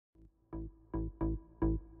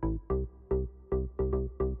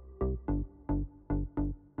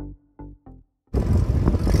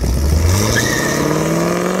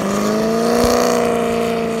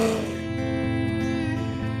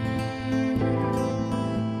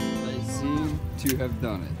to have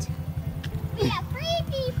done it. We have 3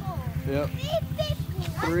 people. Yep.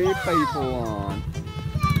 3 3 people on.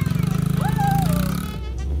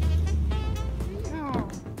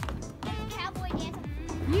 Cowboy dance.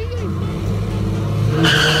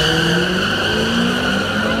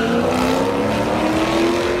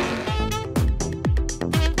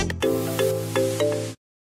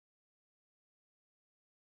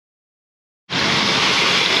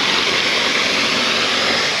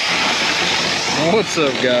 What's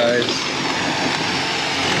up, guys?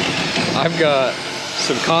 I've got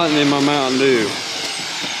some cotton in my Mountain Dew,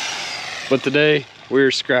 but today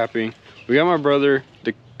we're scrapping. We got my brother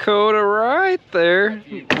Dakota right there,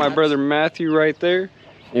 my brother Matthew right there,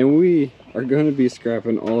 and we are going to be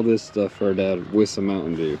scrapping all this stuff for our dad with some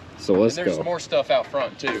Mountain Dew. So let's go. There's more stuff out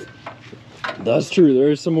front too. That's true.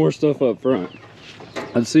 There is some more stuff up front.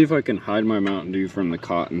 Let's see if I can hide my Mountain Dew from the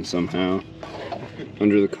cotton somehow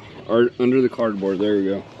under the cardboard. There we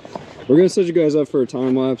go. We're gonna set you guys up for a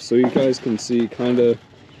time lapse so you guys can see kind of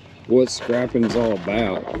what scrapping's all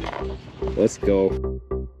about. Let's go.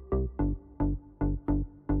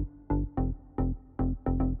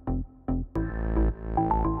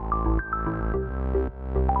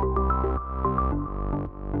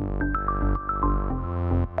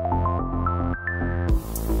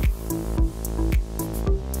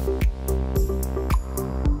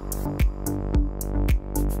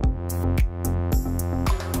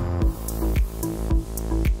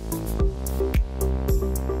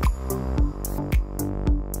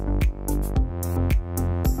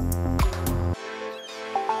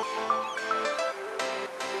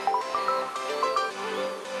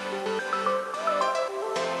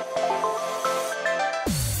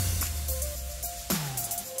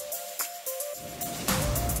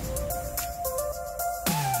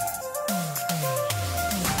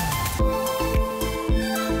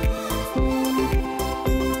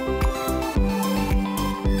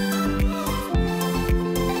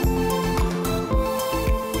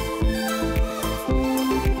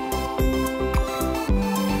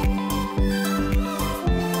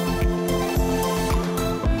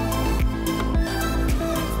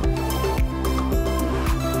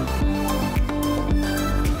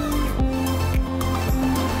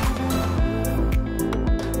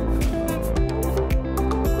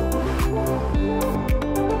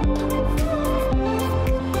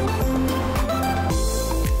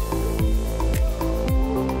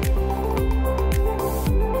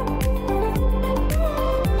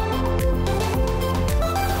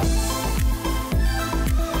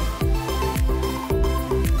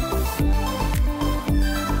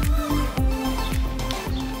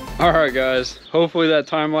 All right, guys, hopefully that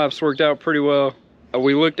time lapse worked out pretty well.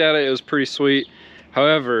 We looked at it, it was pretty sweet.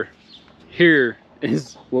 However, here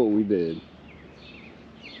is what we did.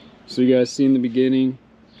 So you guys seen the beginning,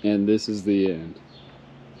 and this is the end.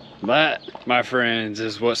 That, my friends,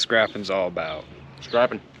 is what scrapping's all about.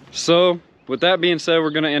 Scrapping. So with that being said,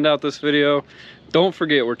 we're gonna end out this video. Don't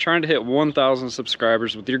forget, we're trying to hit 1,000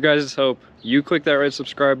 subscribers. With your guys' help, you click that red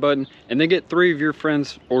subscribe button and then get 3 of your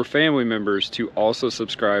friends or family members to also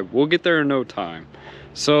subscribe. We'll get there in no time.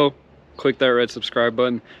 So click that red subscribe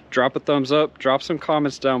button, drop a thumbs up, drop some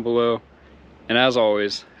comments down below. And as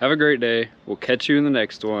always, have a great day. We'll catch you in the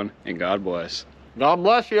next one, and God bless. God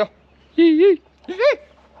bless you. Yee yee.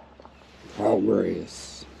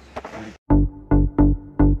 Progress.